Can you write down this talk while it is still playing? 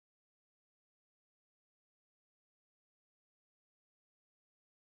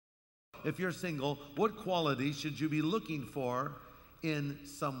if you're single, what qualities should you be looking for in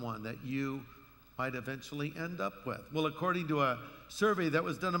someone that you might eventually end up with? Well, according to a survey that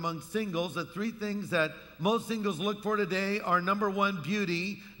was done among singles, the 3 things that most singles look for today are number 1,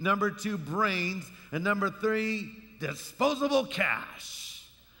 beauty, number 2, brains, and number 3, disposable cash.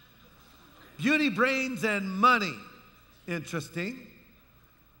 Beauty, brains, and money. Interesting.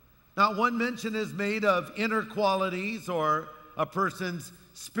 Not one mention is made of inner qualities or a person's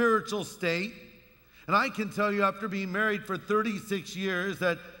spiritual state. And I can tell you after being married for 36 years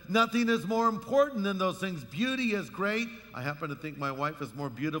that nothing is more important than those things. Beauty is great. I happen to think my wife is more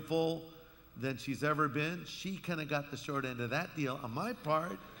beautiful than she's ever been. She kind of got the short end of that deal on my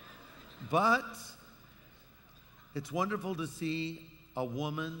part. But it's wonderful to see a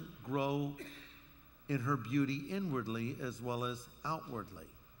woman grow in her beauty inwardly as well as outwardly.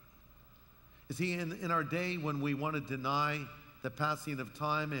 You see, in our day when we want to deny the passing of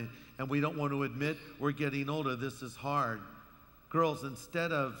time and we don't want to admit we're getting older, this is hard. Girls,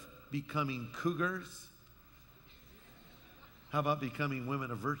 instead of becoming cougars, how about becoming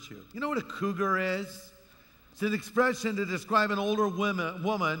women of virtue? You know what a cougar is? It's an expression to describe an older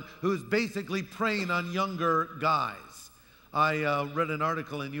woman who's basically preying on younger guys. I read an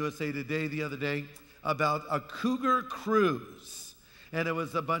article in USA Today the other day about a cougar cruise. And it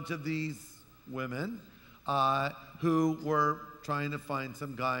was a bunch of these women who were trying to find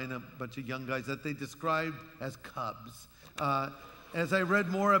some guy and a bunch of young guys that they described as cubs. As I read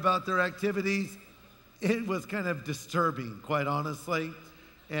more about their activities, it was kind of disturbing, quite honestly.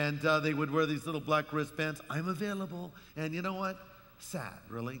 And they would wear these little black wristbands. I'm available. And you know what? Sad,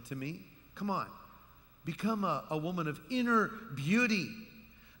 really, to me. Come on. Become a woman of inner beauty.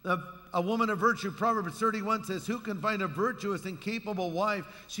 A woman of virtue. Proverbs 31 says, who can find a virtuous and capable wife?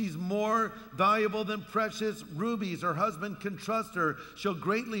 She's more valuable than precious rubies. Her husband can trust her. She'll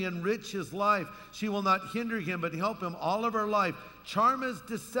greatly enrich his life. She will not hinder him, but help him all of her life. Charm is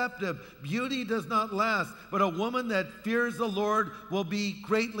deceptive. Beauty does not last. But a woman that fears the Lord will be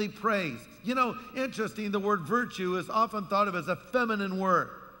greatly praised. You know, interesting, the word virtue is often thought of as a feminine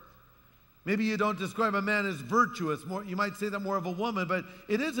word. Maybe you don't describe a man as virtuous. You might say that more of a woman, but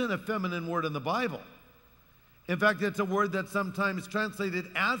it isn't a feminine word in the Bible. In fact, it's a word that's sometimes translated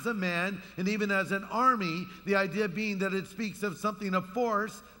as a man and even as an army, the idea being that it speaks of something of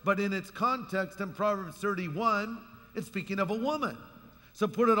force, but in its context in Proverbs 31, it's speaking of a woman. So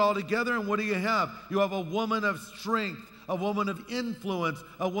put it all together, and what do you have? You have a woman of strength, a woman of influence,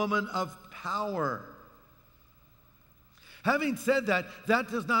 a woman of power. Having said that, that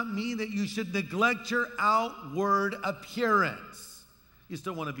does not mean that you should neglect your outward appearance. You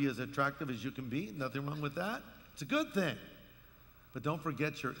still want to be as attractive as you can be. Nothing wrong with that. It's a good thing. But don't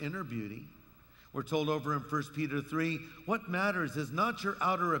forget your inner beauty. We're told over in 1 Peter 3, what matters is not your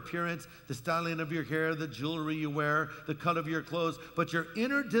outer appearance, the styling of your hair, the jewelry you wear, the cut of your clothes, but your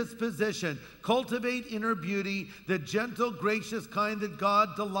inner disposition. Cultivate inner beauty, the gentle, gracious kind that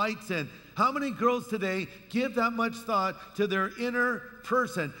God delights in. How many girls today give that much thought to their inner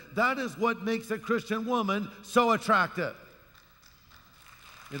person? That is what makes a Christian woman so attractive.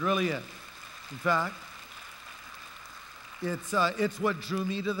 It really is. In fact, it's what drew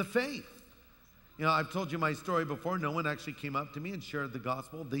me to the faith. You know, I've told you my story before. No one actually came up to me and shared the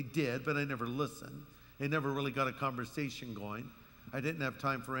gospel. They did, but I never listened. They never really got a conversation going. I didn't have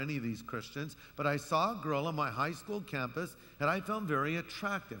time for any of these Christians, but I saw a girl on my high school campus that I found very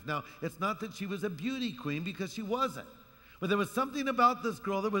attractive. Now, it's not that she was a beauty queen, because she wasn't. But there was something about this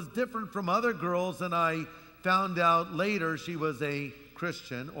girl that was different from other girls, and I found out later she was a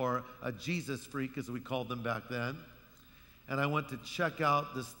Christian, or a Jesus freak, as we called them back then. And I went to check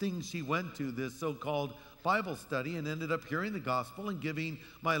out this thing she went to, this so-called Bible study, and ended up hearing the gospel and giving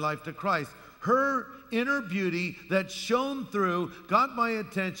my life to Christ. Her inner beauty that shone through got my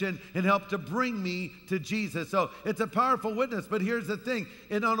attention and helped to bring me to Jesus. So it's a powerful witness. But here's the thing.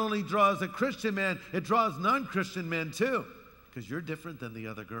 It not only draws a Christian man, it draws non-Christian men too. Because you're different than the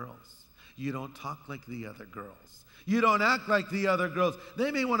other girls. You don't talk like the other girls. You don't act like the other girls.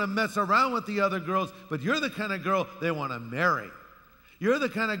 They may want to mess around with the other girls, but you're the kind of girl they want to marry. You're the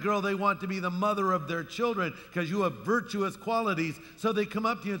kind of girl they want to be the mother of their children, because you have virtuous qualities. So they come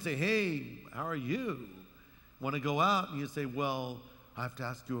up to you and say, hey, how are you? Want to go out? And you say, well, I have to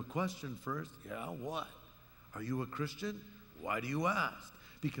ask you a question first. Yeah, what? Are you a Christian? Why do you ask?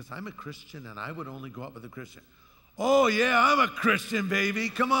 Because I'm a Christian and I would only go out with a Christian. Oh, yeah, I'm a Christian, baby.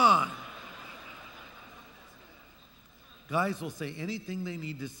 Come on. Guys will say anything they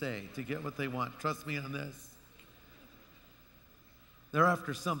need to say to get what they want. Trust me on this. They're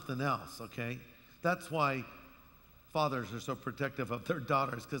after something else, okay? That's why fathers are so protective of their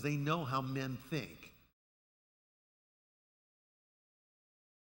daughters because they know how men think.